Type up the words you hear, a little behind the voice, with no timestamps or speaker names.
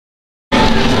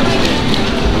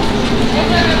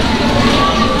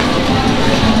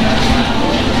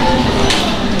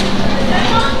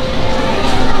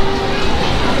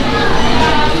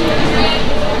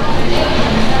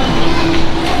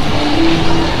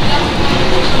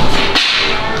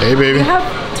Hey, baby. You have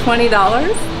 $20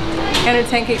 and a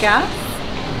tank of gas.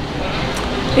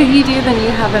 If you do, then you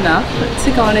have enough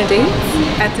to go on a date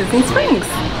at Disney Springs.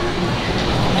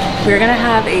 We're gonna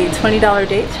have a $20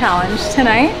 date challenge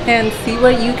tonight and see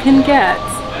what you can get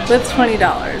with $20,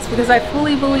 because I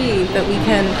fully believe that we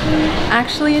can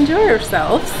actually enjoy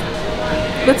ourselves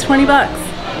with 20 bucks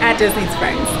at Disney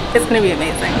Springs. It's gonna be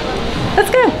amazing.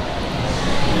 Let's go.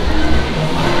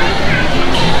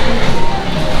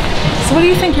 So what do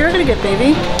you think you're gonna get,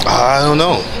 baby? I don't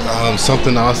know.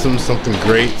 Something awesome, something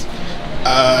great.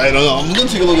 I don't know. I'm gonna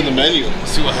take a look at the menu and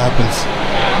see what happens.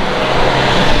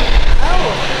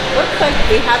 Oh, looks like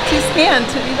we have to scan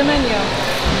to view the menu.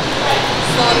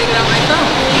 So let me get out my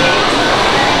phone.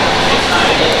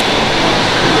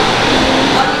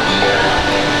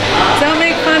 Don't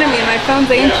make fun of me, my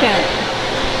phone's ancient.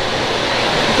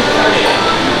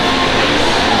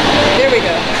 There we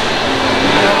go.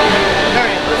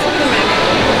 Alright, let's look at the menu.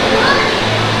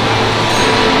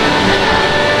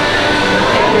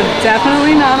 We're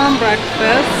definitely not on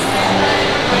breakfast.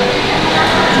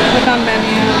 Click on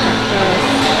menu,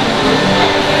 breakfast.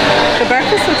 The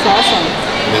breakfast looks awesome.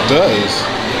 It does.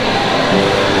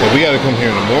 But we gotta come here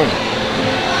in the morning.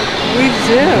 We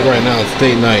do. Right now it's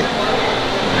date night.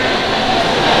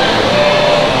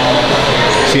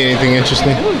 See anything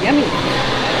interesting? Oh, yummy.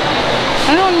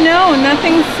 I don't know.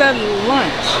 Nothing said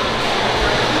lunch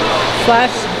 /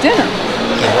 dinner.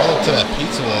 Yeah, roll up to that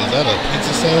pizza one. Is that a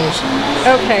pizza sandwich?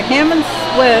 Okay, ham and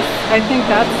Swiss. I think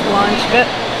that's lunch. But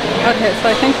okay,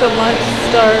 so I think the lunch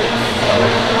starts.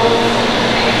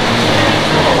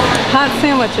 Hot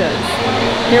sandwiches.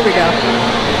 Here we go.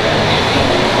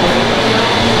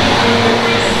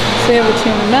 So we have a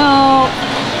tuna melt,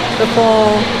 the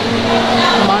full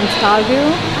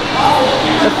Montagu,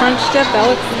 the French dip, that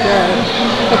looks good.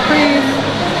 Caprese,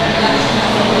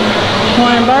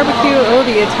 Hawaiian barbecue, oh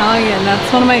the Italian,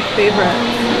 that's one of my favorites.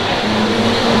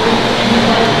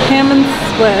 Ham and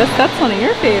Swiss, that's one of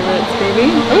your favorites,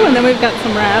 baby. Oh, and then we've got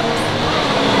some wraps.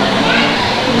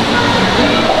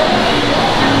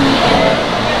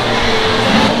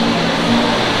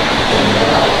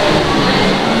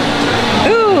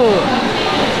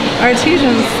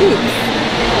 Artesian soup.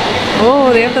 Oh,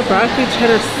 they have the broccoli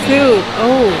cheddar soup.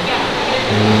 Oh,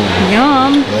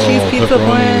 yum. Oh, cheese pizza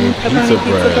blend, pepperoni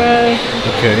pizza bread.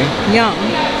 Okay. Yum.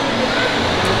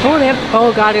 Oh, they have, oh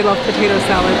God, I love potato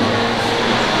salad.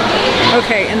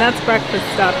 Okay, and that's breakfast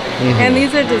stuff. And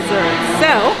these are desserts.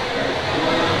 So,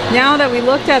 now that we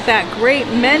looked at that great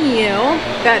menu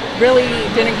that really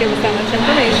didn't give us that much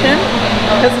information,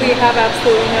 because we have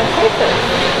absolutely no choices.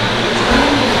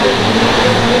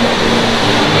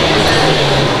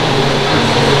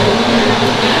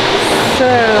 So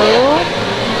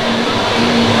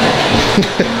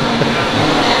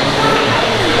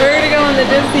we're gonna go in the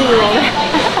Disney World.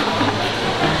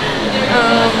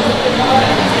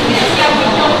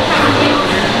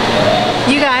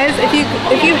 You guys, if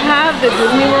you have the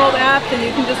Disney World app, then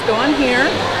you can just go on here,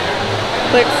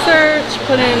 click search,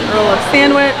 put in Earl of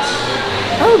Sandwich.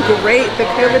 Oh great, the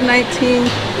COVID-19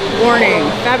 warning.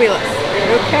 Fabulous.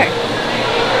 Okay.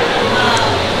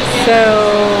 So,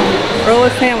 Earl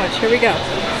of Sandwich, here we go.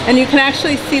 And you can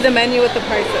actually see the menu with the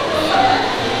prices.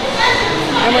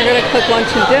 And we're going to click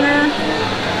lunch and dinner.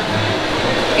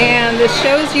 And this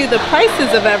shows you the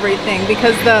prices of everything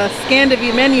because the scan to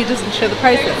view menu doesn't show the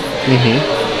prices.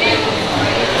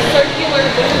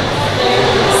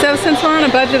 So since we're on a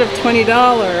budget of $20,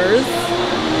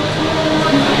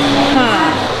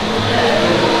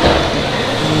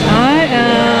 I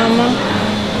am,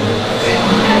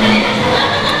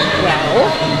 well,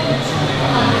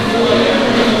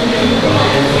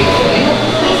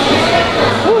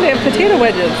 oh, they have potato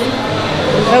wedges.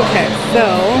 Okay,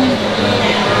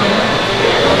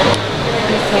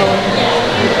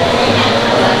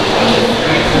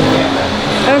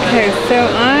 so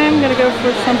I'm gonna go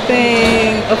for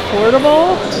something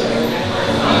affordable,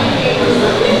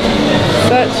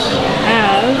 such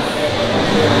as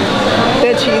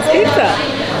the cheese pizza.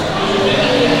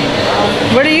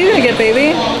 What are you gonna get,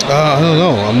 baby? I don't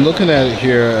know. I'm looking at it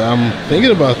here. I'm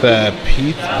thinking about that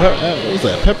pizza. What was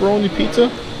that? Pepperoni pizza? I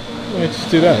might just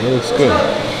do that. That looks good. I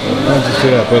might just do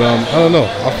that. But I don't know.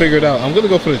 I'll figure it out. I'm gonna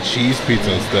go for the cheese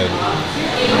pizza instead.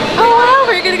 Oh wow,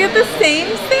 we're gonna get the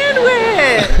same sandwich.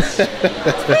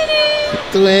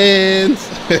 Twins.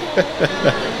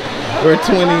 We're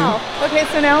 20. Wow. Okay,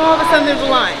 so now all of a sudden there's a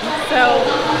line. So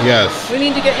yes, we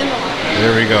need to get in the line.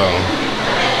 there we go.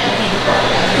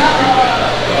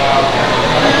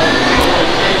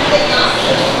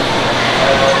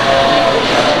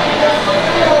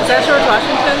 Is that George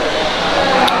Washington?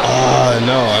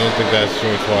 No, I don't don't think that's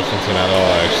George Washington at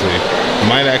all, actually. It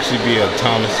might actually be a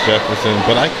Thomas Jefferson,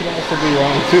 but I could also be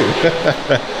wrong too.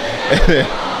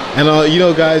 And you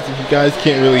know, guys, if you guys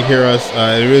can't really hear us,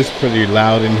 it is pretty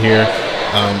loud in here.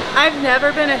 I've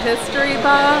never been a history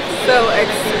buff, so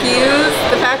excuse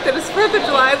the fact that it's 4th of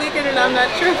July weekend and I'm not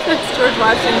sure if it's George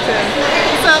Washington.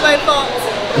 It's not my fault.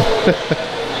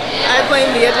 I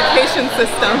blame the education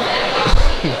system.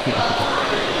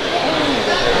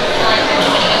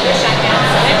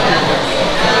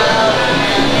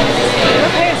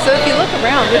 Okay, so if you look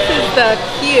around, this is the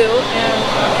queue, and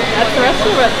that's the rest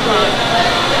of the restaurant.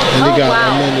 And they got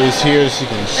wow. menus here, so you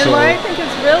can show. And what I think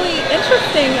is really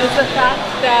interesting is the fact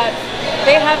that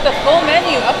they have the full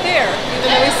menu up there, even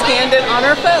though we scanned it on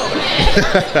our phone.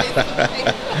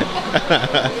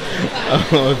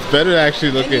 Oh, it's better to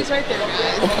actually look at. Right there,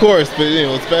 guys. Of course, but you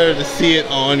know, it's better to see it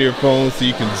on your phone so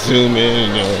you can zoom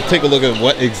in and take a look at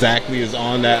what exactly is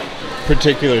on that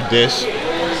particular dish.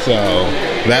 So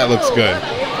that looks good.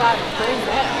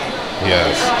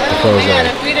 Yes, the man,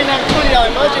 if we didn't have a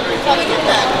 $20 budget, we'd probably get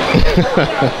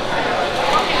that.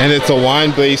 And it's a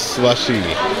wine-based slushy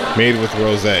made with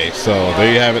rosé. So there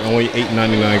you have it, only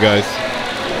 $8.99, guys.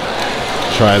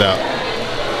 Try it out.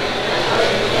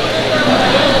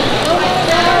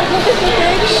 Look at the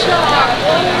big shot.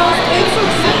 Those cakes look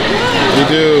so good. We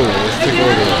do. Let's take a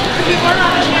look at them. If people are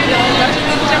not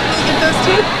definitely get those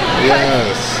too.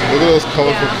 Yes. Look at those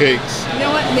colorful cakes. You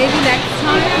know what? Maybe next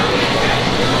time.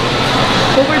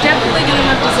 But we're definitely going to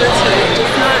have desserts today,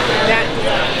 just not that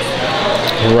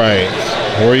dessert. Right.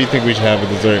 Where do you think we should have a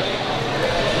dessert?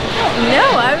 No,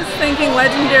 I was thinking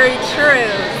legendary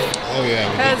churros. Oh yeah.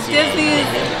 Because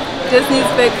Disney's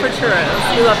big for churros.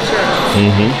 We love churros.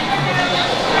 Mm-hmm.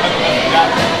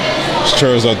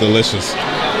 Churros are delicious.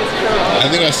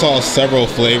 I think I saw several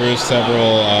flavors,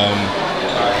 several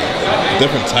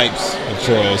different types of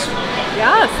churros.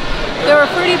 Yes. There were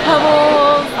Fruity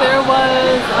Pebbles, there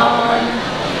was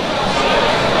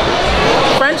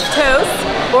French toast,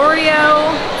 Oreo,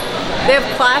 they have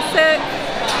classic,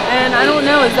 and I don't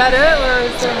know, is that it or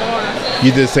is there more?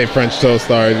 You did say French toast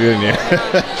already, didn't you?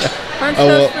 French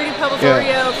toast, Fruity Pebbles, yeah.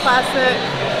 Oreo, classic.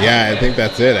 Yeah, I think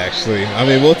that's it actually. I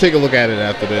mean, we'll take a look at it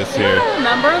after this here. I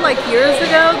remember like years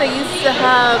ago they used to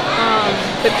have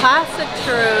the classic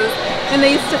churros and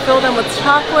they used to fill them with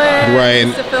chocolate. Right.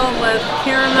 They used to fill them with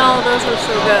caramel. Those were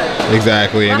so good.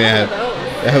 Exactly. And they had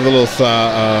a little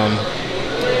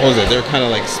what was it? They're kind of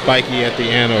like spiky at the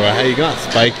end, or hey, not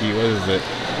spiky. What is it?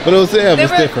 But it was they was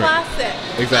were different. Classic.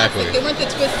 Exactly. Classic. They weren't the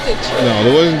twisted churros. No,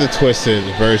 there wasn't the twisted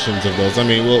versions of those. I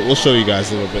mean, we'll show you guys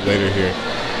a little bit later here.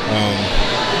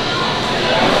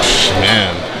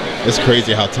 Man, it's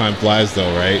crazy how time flies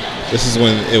though, right? This is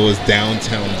when it was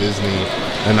downtown Disney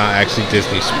and not actually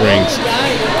Disney Springs.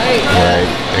 Right,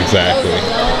 exactly.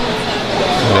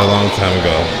 A long time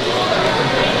ago.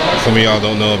 Some of y'all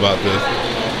don't know about this.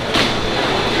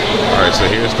 Alright, so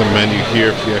here's the menu here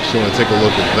if you actually want to take a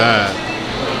look at that.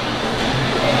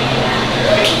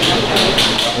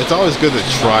 It's always good to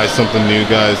try something new,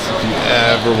 guys. If you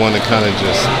ever want to kind of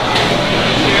just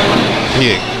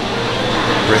be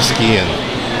risky and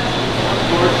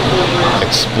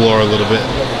explore a little bit,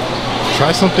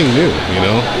 try something new, you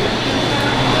know?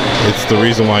 It's the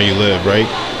reason why you live, right?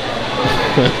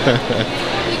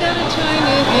 You gotta try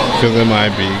new things. Because it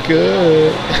might be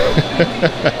good.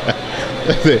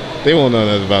 That's it. They won't know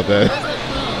nothing about that.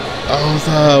 Oh,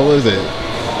 so, what is it?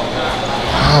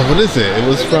 Oh, what is it? It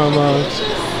was from,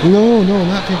 no,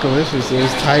 not Pinkalicious. It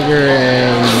was Tiger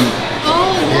and,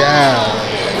 yeah,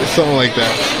 something like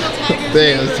that.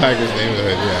 Dang, it's Tiger's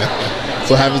neighborhood, yeah. That's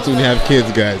what happens when you have kids,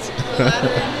 guys.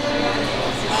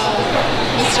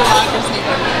 Mr. Rogers'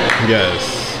 neighborhood. Yes,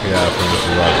 yeah, from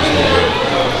Mr. Rogers' neighborhood.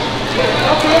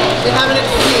 We have an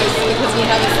excuse because we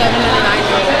have a 7 and a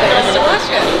 9-year-old that is to watch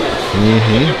it.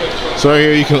 So right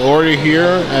here you can order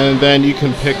here and then you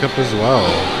can pick up as well.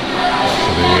 So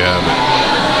there you have it.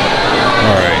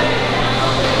 Alright.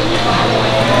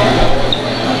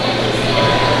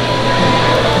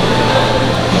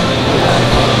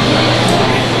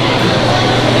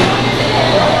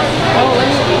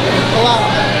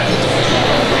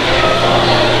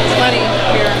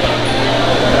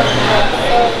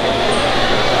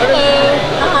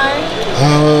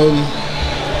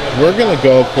 We're gonna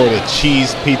go for the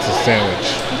cheese pizza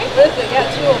sandwich. Yeah,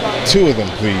 2 of them. 2 of them,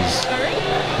 please. Alright.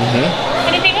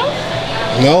 Anything else?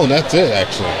 No, that's it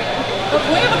actually. Oh,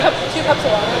 can we have 2 cups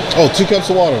of water? Oh, 2 cups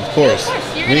of water, of course. Yeah, of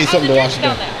course. We need something to wash it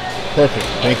down. Perfect.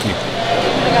 Thank you.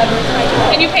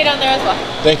 And you paid on there as well.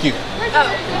 Thank you. Oh.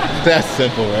 That's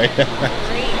simple, right?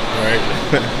 Right.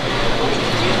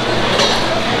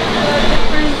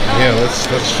 Yeah, let's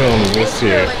let's film this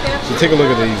here. So take a look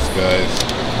at these guys.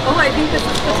 Oh, I think this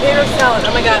is potato salad.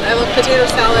 Oh my god, I love potato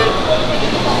salad.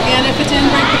 And if it didn't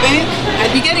break the bank, I'd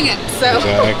be getting it. So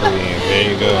Exactly. There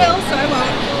you go. well, so I won't.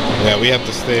 Yeah, we have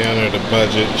to stay under the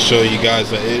budget. Show you guys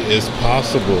that it is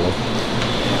possible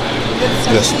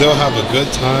to still have a good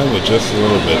time with just a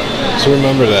little bit. So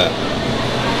remember that.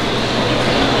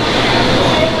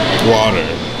 Water.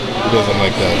 Who doesn't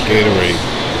like that? Gatorade.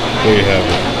 There you have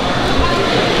it.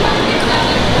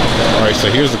 Alright, so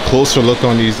here's a closer look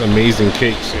on these amazing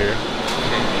cakes here.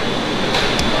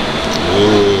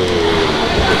 Ooh,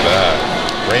 look at that.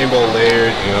 Rainbow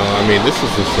layered, you know, I mean, this is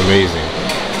just amazing.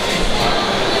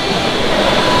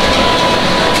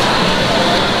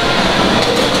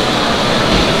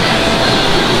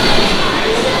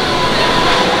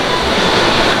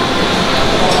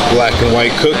 Black and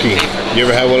white cookie. You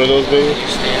ever had one of those, baby?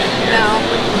 No.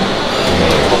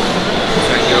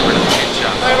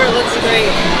 Whatever, it looks great.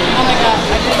 Oh my god,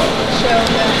 I didn't show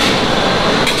them.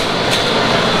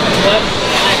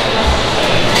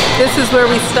 This is where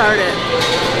we started.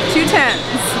 2 tens.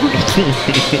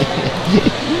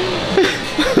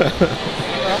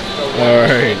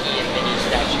 Alright.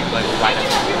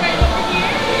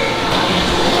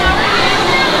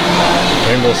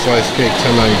 Rainbow slice cake,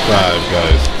 $10.95,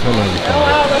 guys. $10.95. Oh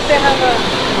wow, look, they have a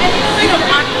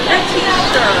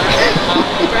t-shirt.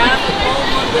 Grab the cold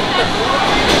one with the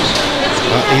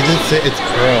He did say it's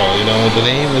Earl, you know, the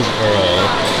name is Earl.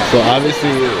 So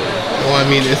obviously, well, I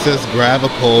mean, it says grab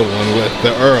a cold one with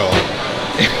the Earl.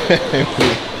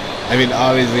 I mean,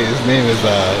 obviously, his name is,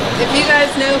 If you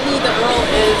guys know who the Earl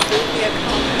is, leave me a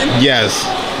comment. yes.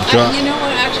 You know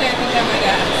what, actually, I think I might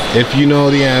ask. If you know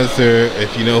the answer,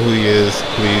 if you know who he is,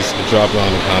 please drop it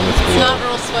on the comments It's below. not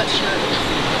Earl's sweatshirt.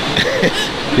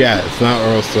 Yeah, it's not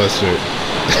Earl's sweatshirt.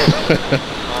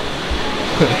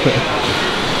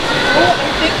 Oh, I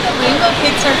think the rainbow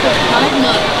cakes are for Pride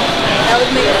Month. That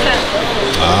would make sense.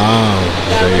 Ah,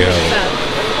 That there would you make have it. sense.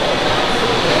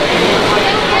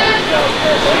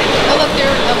 Oh, look,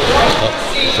 they're up.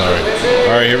 Sorry.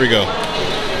 All right, here we go.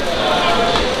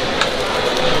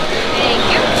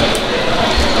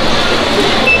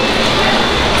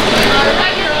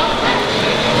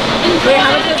 Wait,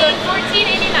 how much is it?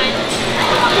 $14.89.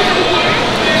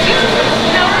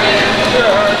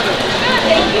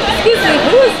 Excuse me,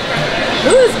 who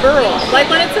is Earl? Like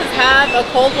when it says have a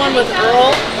cold one with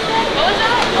Earl,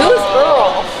 who is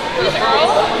Earl? Who's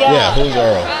Earl? Yeah, who's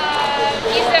Earl?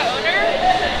 He's the owner.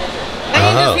 I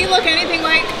mean, does he look anything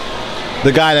like?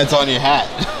 The guy that's on your hat.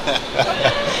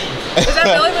 Is that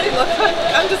really what he looks like?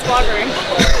 I'm just wondering.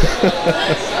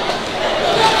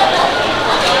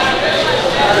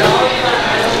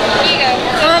 Here you go.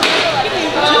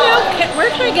 Do you know, where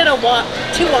can I get 2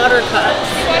 water cups?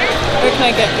 Where can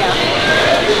I get, yeah.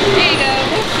 There you go.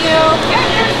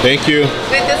 Thank you. Thank you.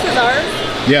 Wait, this is ours?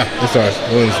 Yeah, it's ours.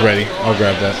 When it's ready, I'll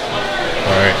grab that.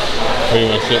 All right. What do you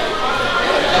want to sit?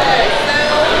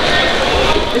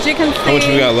 As you can see, How much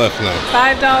we got left now?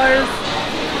 $5.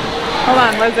 Hold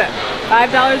on, what is it?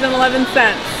 $5.11.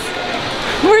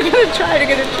 We're gonna try to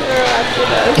get a churro after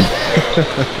this.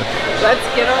 Let's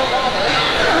get our water.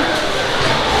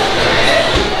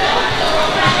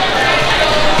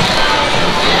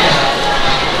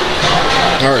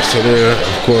 All right, so there,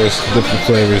 of course, different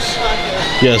flavors.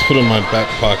 Yes, put it in my back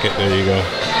pocket. There you go.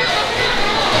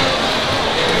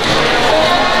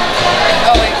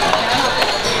 Oh wait.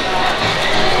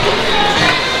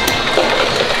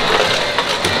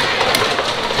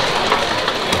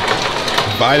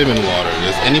 Vitamin water.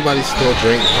 Does anybody still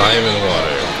drink vitamin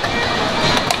water?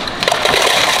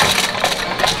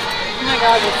 Oh my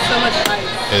god, there's so much ice.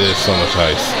 It is so much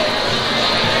ice.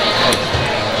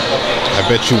 I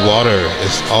bet you water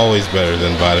is always better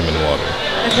than vitamin water.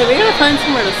 Okay, we gotta find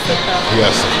somewhere to sit though.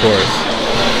 Yes, of course.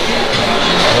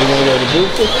 Are you gonna go to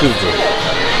booth or super?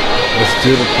 Let's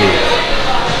do the booth.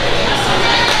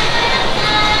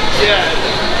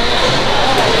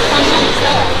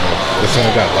 This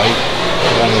one got light.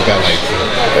 That one got light too.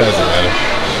 It doesn't matter.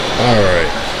 Alright.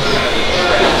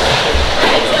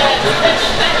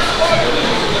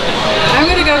 I'm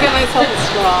gonna go get myself a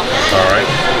straw. Alright.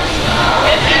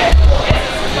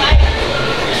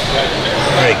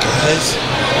 Alright guys.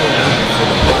 For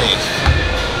the life.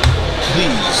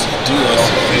 Please do us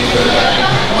a favor.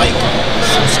 Like,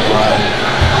 subscribe,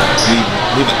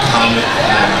 leave a comment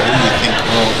on who you think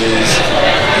Earl is.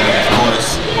 And of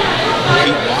course,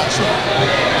 keep watching.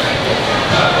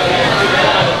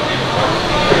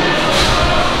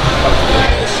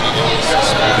 There she is.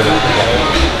 Speaking of the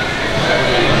light.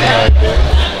 Alright, baby.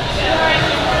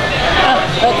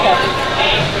 Oh, okay.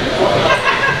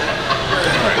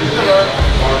 Alright.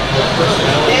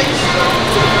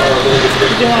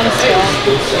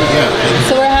 Yeah.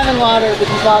 So we're having water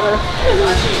because water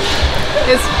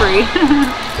is free.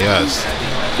 Yes.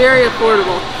 Very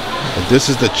affordable. This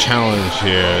is the challenge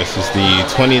here. This is the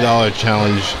 $20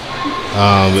 challenge.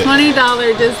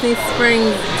 $20 Disney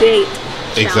Springs date.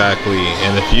 Exactly.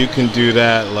 And if you can do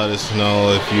that, let us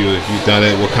know if you've done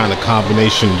it, what kind of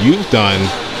combination you've done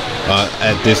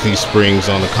at Disney Springs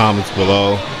on the comments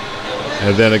below.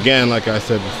 And then again, like I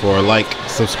said before, like,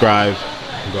 subscribe,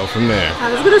 and go from there.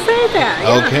 I was gonna say that.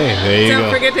 Yeah. Okay, there you go.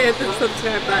 Don't forget to hit the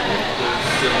subscribe button.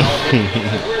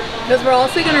 Because we're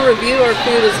also gonna review our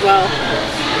food as well.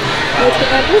 Let's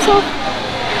get that yourself.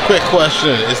 Quick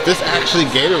question, is this actually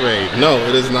Gatorade? No,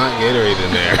 it is not Gatorade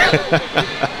in there.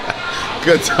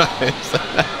 Good times.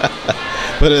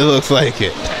 But it looks like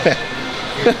it.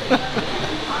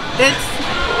 It's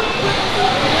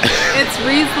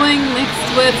Riesling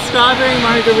mixed with strawberry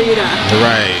margarita.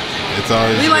 Right. It's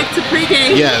always. We like to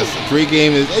pregame. Yes,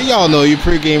 pregame is. Y'all know you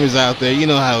pre-gamers out there. You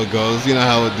know how it goes. You know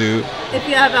how it do. If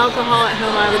you have alcohol at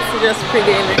home, I would suggest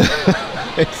pre-gaming.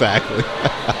 Exactly.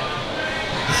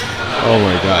 Oh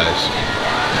my gosh.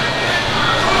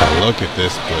 Look at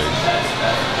this place.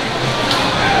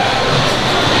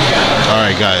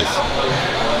 Alright guys.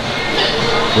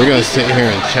 We're gonna sit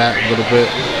here and chat a little bit.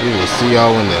 We will see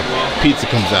y'all when the pizza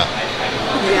comes out.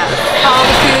 Yeah. All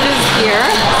the food is here.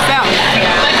 So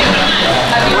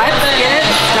let's get it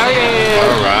started.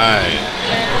 Alright.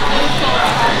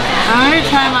 I'm gonna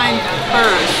try mine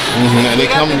first. And they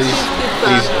come in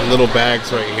these little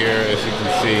bags right here, as you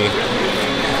can see.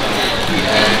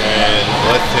 And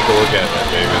let's take a look at that,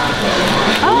 baby.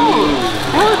 Oh,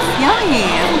 that looks yummy.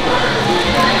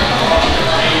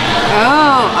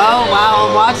 Oh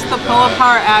wow, watch the pull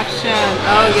apart action.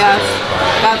 Oh yes,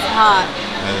 that's hot.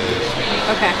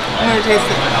 Okay, I'm gonna taste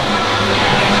it.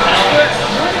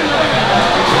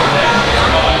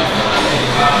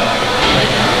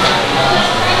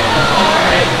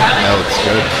 That looks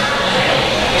good.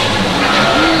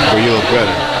 Or you look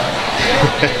better.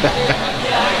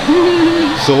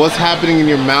 So what's happening in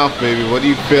your mouth, baby? What are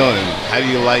you feeling? How do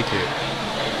you like it?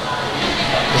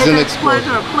 Is it an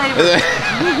explosion? Flavor.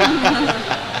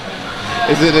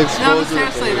 Is it No, explosive?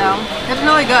 seriously though, it's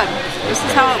really good. This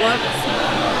is how it looks.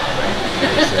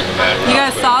 You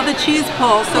guys saw the cheese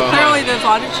pull, so clearly there's a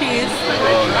lot of cheese.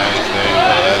 Oh, nice. There you go.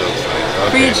 That looks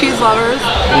nice. For you cheese lovers.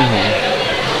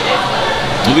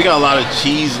 We got a lot of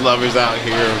cheese lovers out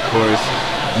here, of course.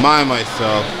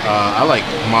 Myself, I like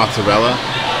mozzarella.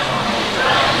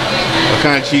 What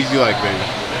kind of cheese you like, baby?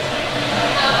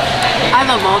 I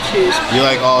love all cheese. You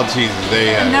like all cheeses. There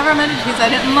you I've have it. never met a cheese I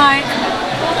didn't like.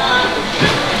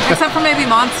 Except for maybe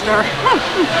Monster.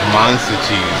 Monster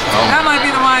cheese. Oh. That might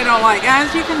be the one I don't like.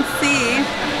 As you can see,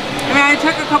 I mean, I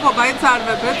took a couple bites out of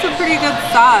it, but it's a pretty good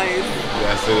size.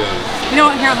 Yes, it is. You know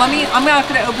what? Here, I'm not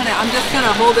going to open it. I'm just going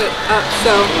to hold it up,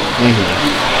 so.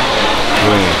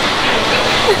 Boom.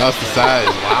 That's the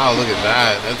size. Wow, look at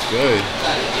that. That's good.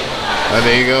 Oh,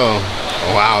 there you go.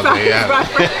 Wow, there you have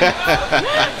it.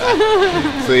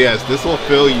 So yes, this will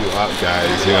fill you up,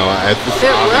 guys. You know,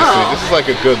 this is like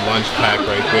a good lunch pack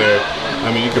right there.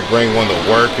 I mean, you could bring one to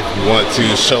work if you want to,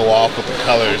 show off with the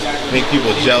colors, make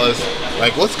people jealous.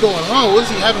 Like, what's going on? What's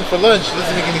he having for lunch?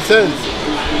 Doesn't make any sense.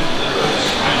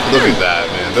 Look at that,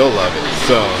 man. They'll love it.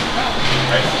 So,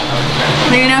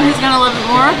 you know who's going to love it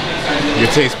more? your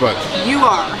taste buds. You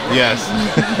are. Yes.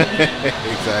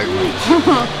 Exactly.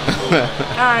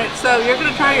 Alright, so you're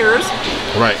going to try yours.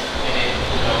 Right.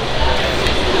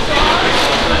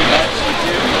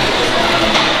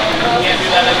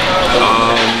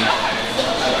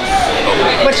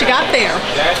 What you got there?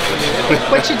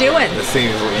 What you doing? The same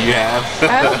as what you have.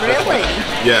 Oh, really?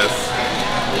 Yes.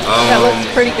 That looks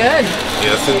pretty good.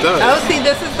 Yes, it does. Oh, see,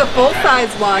 this is the full-size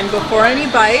one before any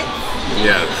bites.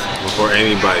 Yes, before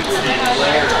any bites.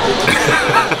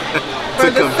 For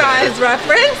the size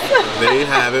reference. There you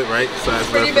have it, right? Size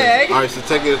Pretty reference. big. All right, so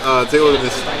take a look at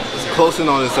this. Close in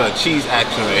on this cheese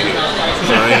action right here.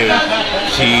 So right here,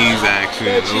 cheese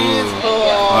action. The cheese Ooh. pull.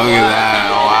 Look at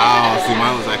that! Oh, wow. See,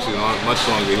 mine was actually much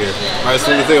longer here. All right,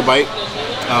 so we're gonna take a bite.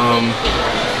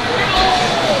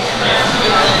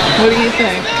 What do you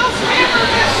think?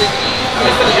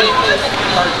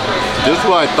 This is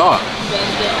what I thought.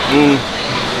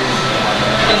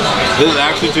 This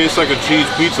actually tastes like a cheese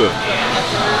pizza.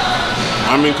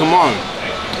 I mean, come on.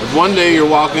 If one day you're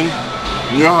walking,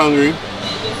 you're hungry,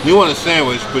 you want a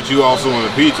sandwich, but you also want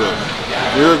a pizza.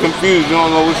 You're confused, you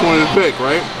don't know which one to pick,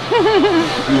 right?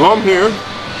 You come here,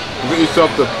 get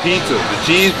yourself the pizza, the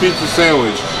cheese pizza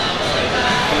sandwich.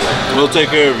 It'll take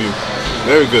care of you.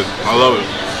 Very good. I love it.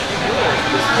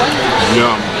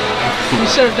 Yum. You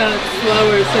should have done it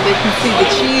slower so they can see the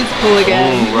cheese pull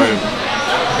again. Right.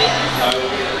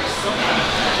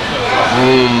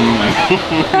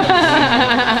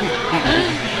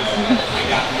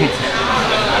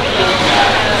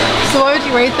 So what would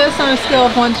you rate this on a scale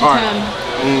of 1 to 10?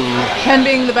 Right. 10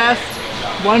 being the best,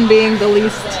 1 being the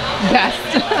least best.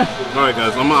 Alright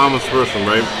guys, I'm an honest person,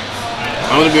 right?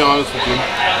 I'm gonna be honest with you.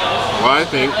 What I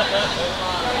think,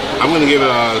 I'm gonna give it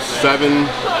a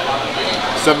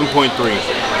 7.3.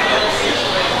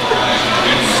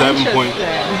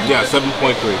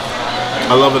 7.3.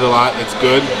 I love it a lot. It's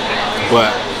good,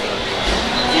 but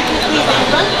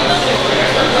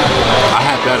I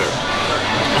had better.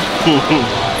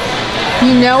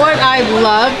 You know what I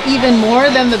love even more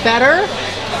than the better?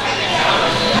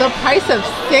 The price of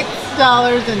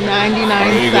 $6.99.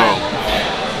 There you go.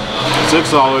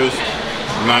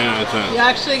 $6.99. You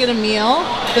actually get a meal.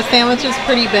 The sandwich is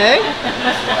pretty big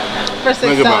for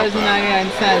 $6.99,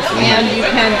 and you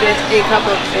can get a cup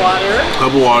of water.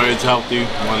 Cup of water, it's healthy.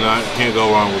 Why not? Can't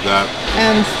go wrong with that.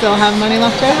 And still have money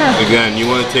left over. Again, you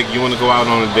want to go out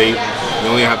on a date. You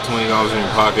only have $20 in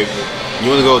your pocket. You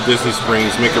want to go to Disney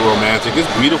Springs, make it romantic. It's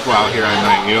beautiful out here at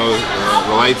night. You know,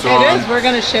 the lights are on. It is. We're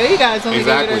going to show you guys when we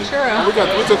go to churro. We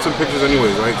took some pictures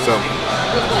anyways, right? So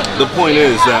the point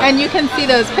is that. And you can see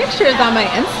those pictures on my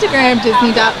Instagram,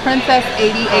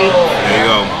 Disney.princess88. There you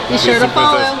go. Be sure to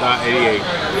follow. Disney.princess88.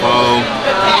 Follow.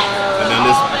 And then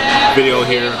this video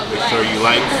here, make sure you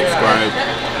like, subscribe,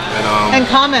 and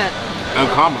comment. And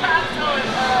comment.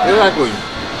 Exactly.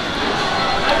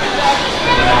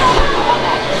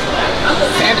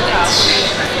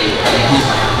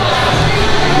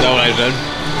 Is that what I said?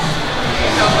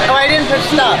 Oh, I didn't push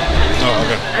stop. Oh,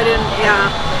 okay. I didn't, yeah.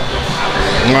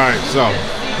 Alright, so.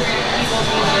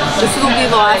 This will be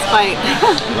the last bite.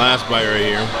 Last bite right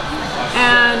here.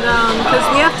 And, because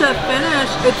we have to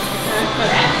finish, it's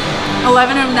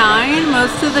 11:09.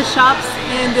 Most of the shops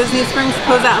in Disney Springs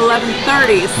close at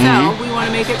 11:30, so we want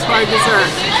to make it to our dessert.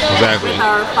 Exactly. With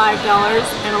our $5.11.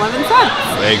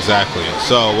 Exactly.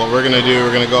 So what we're gonna do,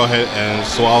 we're gonna go ahead and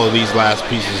swallow these last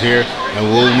pieces here,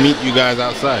 and we'll meet you guys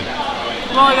outside.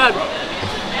 Oh my God.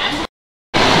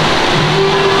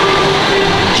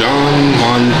 John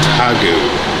Montagu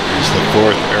is the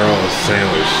 4th Earl of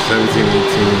Sandwich, 1718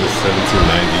 to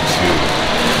 1792.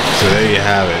 So there you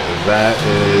have it. That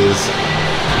is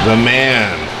the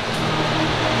man.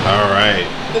 All right.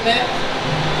 The man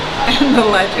and the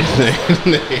legend.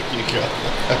 There you go.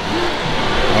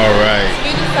 All right. So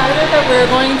we decided that we're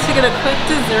going to get a quick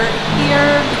dessert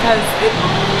here because it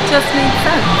just made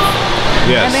sense.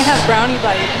 Yes. And they have brownie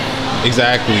bites.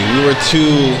 Exactly. We were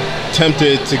too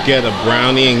tempted to get a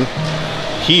brownie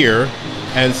here,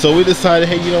 and so we decided,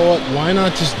 hey, you know what? Why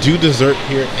not just do dessert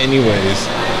here anyways?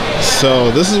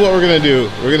 So this is what we're gonna do.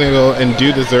 We're gonna go and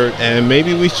do dessert, and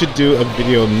maybe we should do a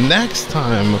video next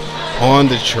time on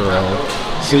the churro,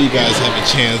 so you guys have a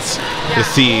chance to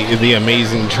see the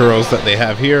amazing churros that they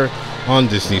have here on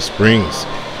Disney Springs.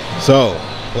 So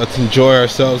let's enjoy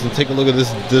ourselves and take a look at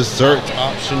this dessert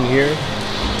option here.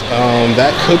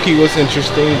 That cookie was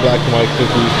interesting, black and white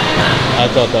cookie. I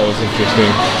thought that was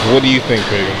interesting. What do you think,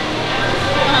 baby?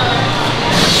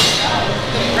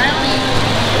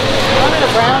 The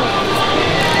brownie.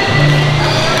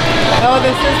 Oh,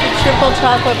 this is the triple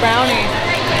chocolate brownie.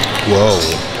 Whoa.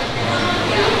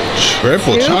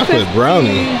 Triple chocolate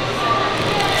brownie.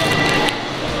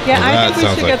 Yeah, Well, I think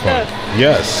we should get fun. this.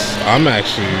 Yes, I'm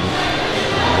actually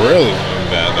really wanting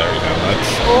that right now.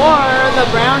 Or the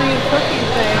brownie cookie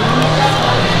thing.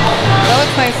 That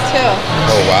looks nice too.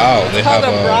 Oh wow, they have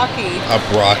a brockie. A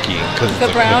brockie because The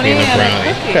brownie and a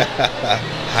cookie.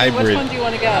 Hybrid. Which one do you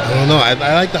want to get? I don't know. I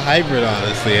like the hybrid,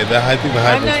 honestly. I think the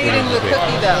hybrid. I'm not eating the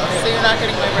cookie though, so you're not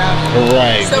getting my brownie.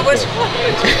 Right. So which one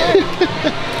would you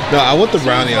like? No, I want the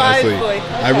brownie, honestly. Okay.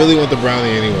 I really want the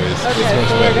brownie anyways. Okay, It's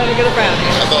much so better. we're gonna get a brownie.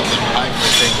 I thought the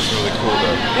hybrid thing was really cool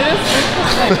though. It is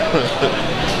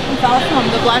interesting. It's awesome.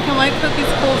 The black and white cookie's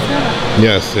cool too.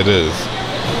 Yes, it is.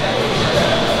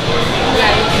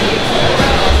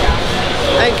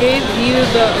 I gave you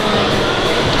the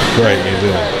Right, you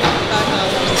did.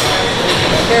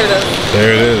 There it is.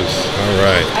 There it is. All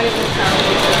right. I didn't count.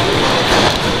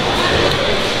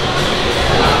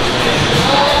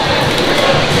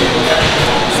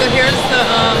 So here's the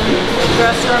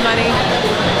rest of our money.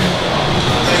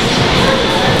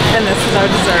 And this is our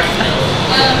dessert.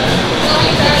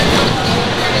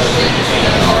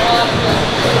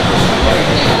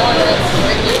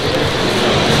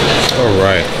 All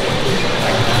right.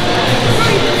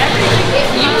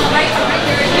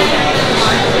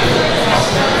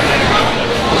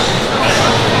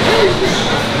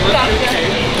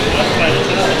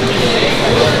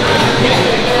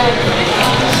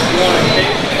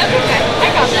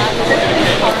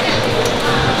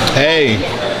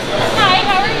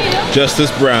 Just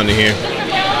this brownie here. Is it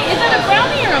a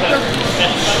brownie or a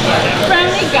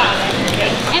brownie? Got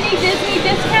it. Any Disney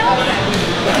discount?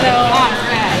 No.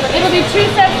 Alright. It'll be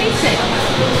 $2.76.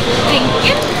 Thank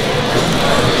you.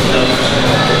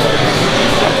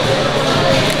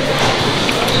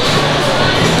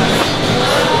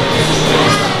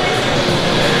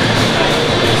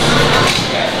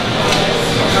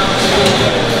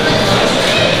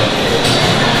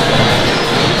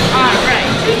 Alright.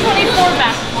 $2.24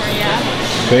 back for you.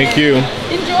 Thank you.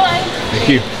 Enjoy. Thank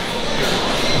you.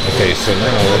 Okay, so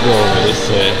now we'll go over this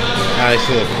nice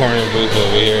little corner booth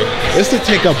over here. Just to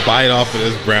take a bite off of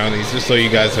this brownies, just so you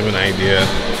guys have an idea,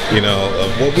 you know,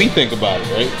 of what we think about it,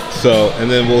 right? So, and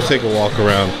then we'll take a walk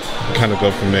around and kind of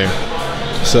go from there.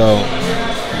 So,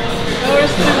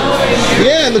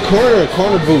 yeah, in the corner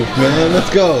booth, man. Let's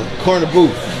go, corner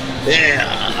booth. Yeah,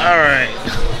 all right.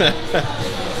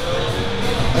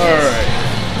 All right.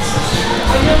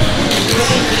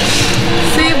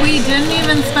 See, we didn't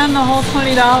even spend the whole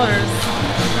 $20.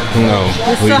 No,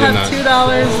 We still have $2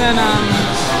 and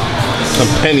some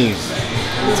pennies.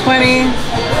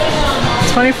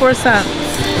 24 cents.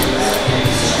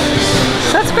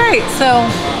 That's great. So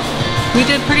we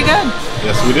did pretty good.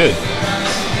 Yes, we did.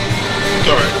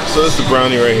 All right, so this is the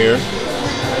brownie right here.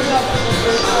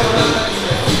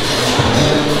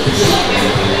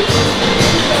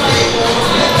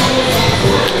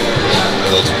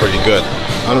 It looks pretty good.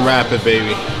 Unwrap it,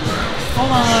 baby.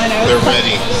 Hold on. They're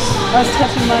ready. I was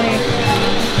touching money.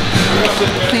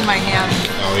 Clean my hands.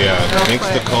 Oh yeah, thanks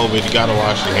to COVID, you gotta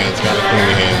wash your hands, gotta clean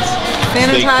your hands. Stay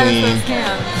Sanitize clean. those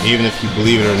hands. Even if you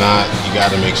believe it or not, you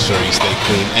gotta make sure you stay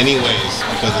clean anyways,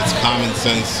 because it's common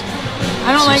sense.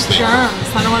 I don't to like stay germs.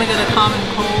 I don't want to get a common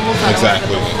cold.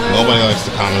 Exactly. Nobody likes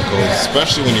the common cold,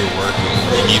 especially when you're working.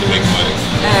 You need to make money.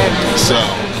 So,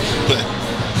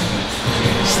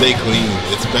 stay clean.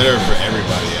 It's better for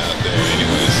everybody out there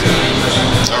anyways.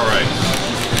 All right,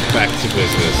 back to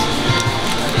business.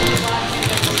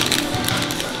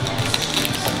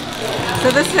 So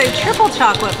this is a triple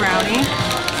chocolate brownie.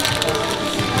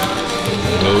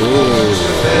 Ooh.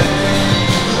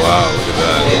 Wow, look at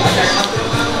that.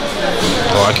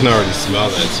 Oh, I can already smell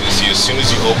that too. See, as soon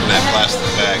as you open that plastic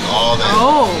bag, all that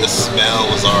the smell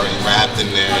was already wrapped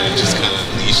in there, and it just kind of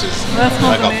leashes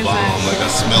like a bomb, like a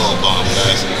smell bomb,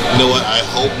 guys. You know what? I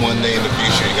hope one day in the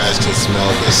future you guys can smell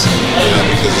this, you know,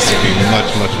 because this would be much,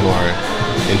 much more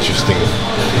interesting.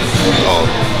 Oh,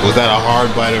 was that a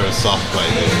hard bite or a soft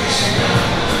bite?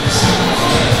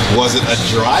 Was it a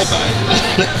dry bite?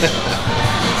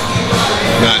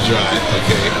 Not dry.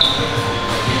 Okay.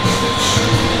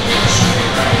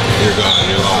 You're gone.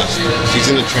 You're lost.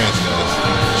 She's in a trance, guys.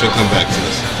 She'll come back to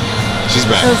us. She's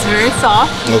back. It was very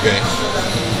soft. Okay.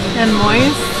 And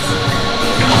moist.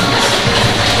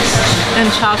 And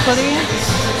chocolatey.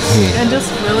 And just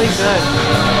really good.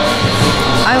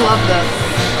 I love this.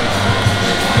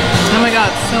 Oh my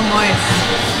god, it's so moist.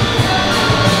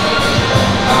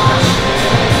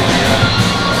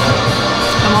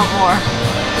 I want more.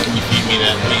 Can you feed me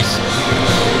that, please?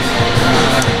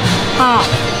 Oh.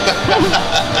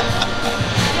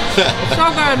 So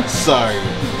good. Sorry.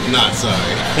 Not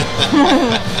sorry.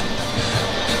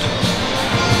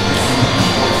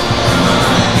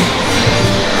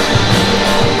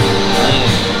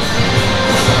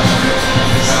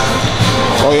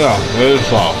 Oh yeah, it is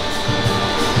soft.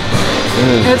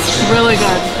 It's really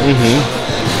good.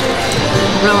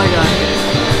 Really good.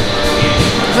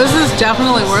 This is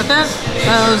definitely worth it.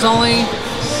 It was only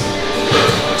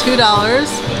 $2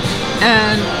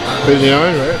 and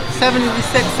 59, right? 76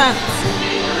 cents.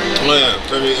 Oh yeah,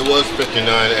 I mean, it was 59,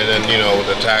 and then you know with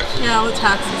the tax. Yeah, with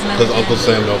taxes and Because everything. Uncle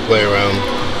Sam don't play around.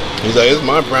 He's like, it's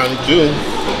my brownie too,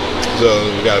 so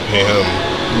we gotta pay him.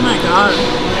 Oh my god.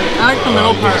 I like the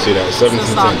middle You part. can see that, 17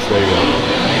 cents. There you go.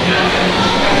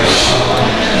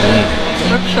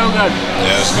 Looks so good.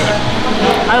 Yeah, it's good.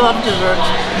 I love desserts.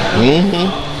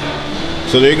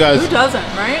 So there you guys. Who doesn't,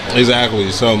 right?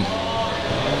 Exactly. So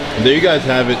there you guys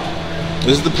have it.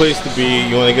 This is the place to be.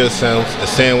 You want to get a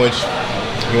sandwich.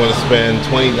 You want to spend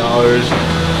 $20.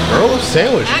 Earl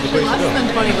sandwich. Actually, less than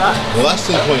 $20. Less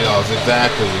than $20,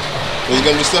 exactly. We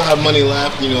still have money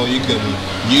left. You know, you can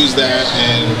use that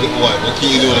and get what? What can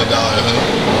you do in $1,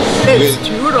 huh? It's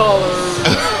 $2.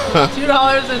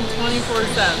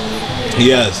 $2.24.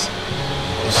 Yes.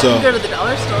 So Go to the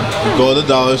dollar store. go to the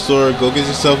dollar store. Go get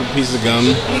yourself a piece of gum.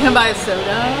 You can buy a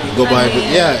soda. Go buy it.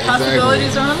 Yeah,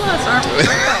 Possibilities are endless, aren't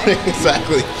they?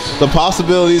 Exactly. The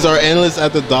possibilities are endless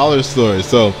at the dollar store.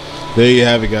 So there you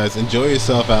have it, guys. Enjoy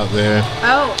yourself out there.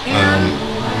 Oh, and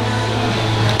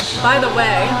by the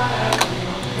way,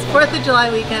 it's 4th of July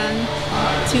weekend.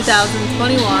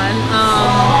 2021.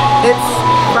 It's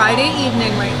Friday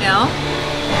evening right now.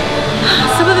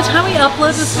 So by the time we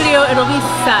upload this video, it'll be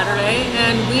Saturday,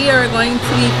 and we are going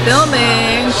to be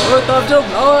filming 4th of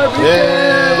July.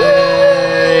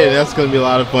 Yay! That's going to be a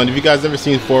lot of fun. If you guys ever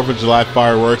seen 4th of July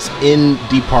fireworks in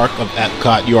the park of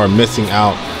Epcot, you are missing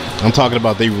out. I'm talking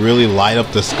about they really light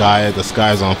up the sky. The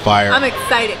sky's on fire. I'm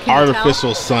excited. Can you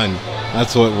Artificial sun.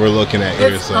 That's what we're looking at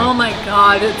here. So. Oh my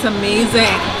God, it's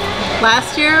amazing.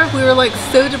 Last year we were like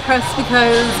so depressed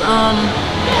because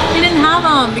we didn't have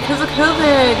them because of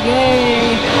COVID.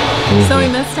 Yay! So we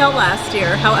missed out last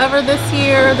year. However, this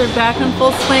year they're back in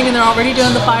full swing and they're already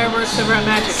doing the fireworks over at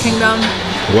Magic Kingdom.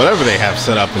 Whatever they have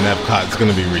set up in Epcot, it's going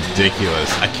to be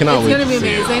ridiculous. I cannot wait to see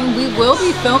it. It's going to be amazing. We will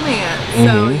be filming it,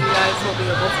 so you guys will be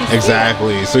able to see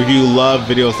Exactly. So if you love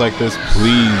videos like this,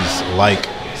 please like,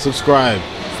 subscribe,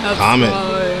 comment.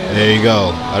 There you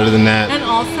go. Other than that. And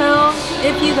also,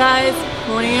 if you guys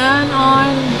plan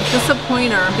on just a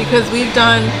pointer, because we've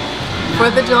done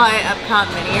 4th of July at Epcot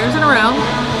many years in a row.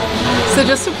 So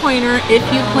just a pointer, if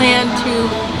you plan to,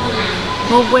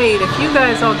 well wait, if you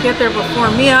guys all get there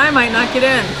before me, I might not get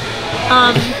in.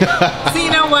 So you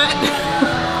know what?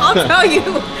 I'll tell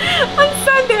you on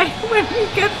Sunday when we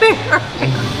get there.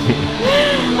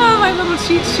 Oh, my little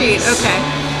cheat sheet. Okay.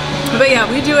 But yeah,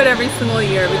 we do it every single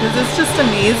year because it's just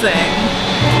amazing.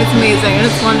 It's amazing and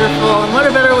it's wonderful. And what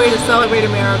a better way to celebrate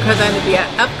America than to be at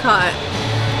Epcot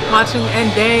watching, and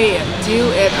they do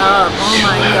it up. Oh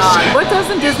my God. What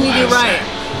doesn't Disney do right?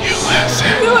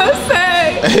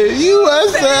 USA!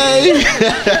 USA!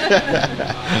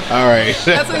 All right.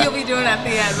 That's what you'll be doing at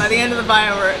the end, by the end of the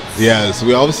fireworks. Yes,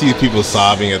 we always see people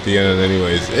sobbing at the end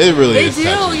anyways. It really is. They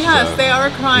do, yes. They are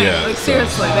crying. Yeah, like,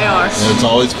 seriously, they are. And it's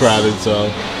always crowded, so.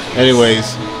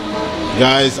 Anyways,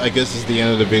 guys, I guess it's the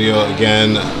end of the video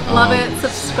again. Love it.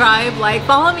 Subscribe, like,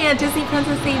 follow me at Disney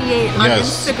Princess 88 on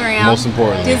Instagram. Most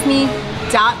important.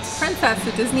 Disney.princess,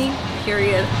 so Disney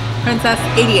period Princess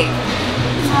 88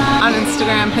 on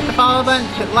Instagram. Hit the follow button,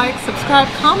 hit like, subscribe,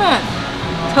 comment.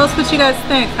 Tell us what you guys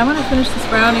think. I want to finish this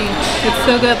brownie. It's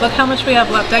so good. Look how much we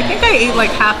have left. I think I ate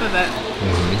like half of it.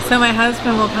 So my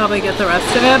husband will probably get the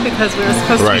rest of it because we were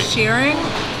supposed to be sharing.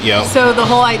 Yeah. So the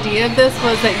whole idea of this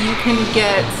was that you can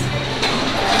get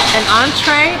an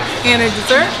entree and a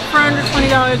dessert for under $20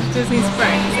 at Disney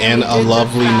Springs. And a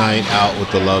lovely night out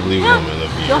with the lovely woman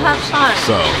of you. You'll have fun.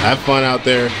 So have fun out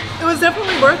there. It was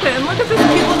definitely worth it. And look at this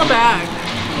cute little bag.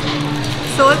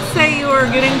 So let's say you are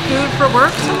getting food for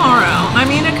work tomorrow. I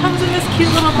mean, it comes in this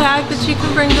cute little bag that you can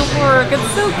bring to work. It's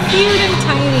so cute and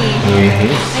tiny.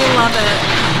 I love it.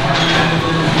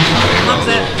 Loves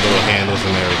it. Little handles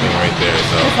and everything right there.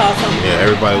 So it's awesome. Yeah,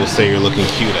 everybody will say you're looking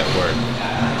cute at work.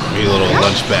 Your little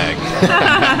lunch bag.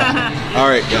 All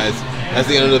right, guys.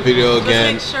 That's the end of the video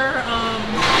again. Just make sure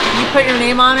you put your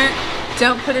name on it.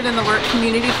 Don't put it in the work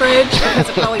community fridge because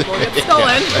it probably will get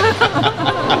stolen.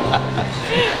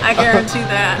 I guarantee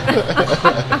that.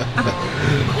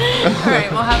 All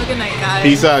right, well, have a good night, guys.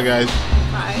 Peace out, guys.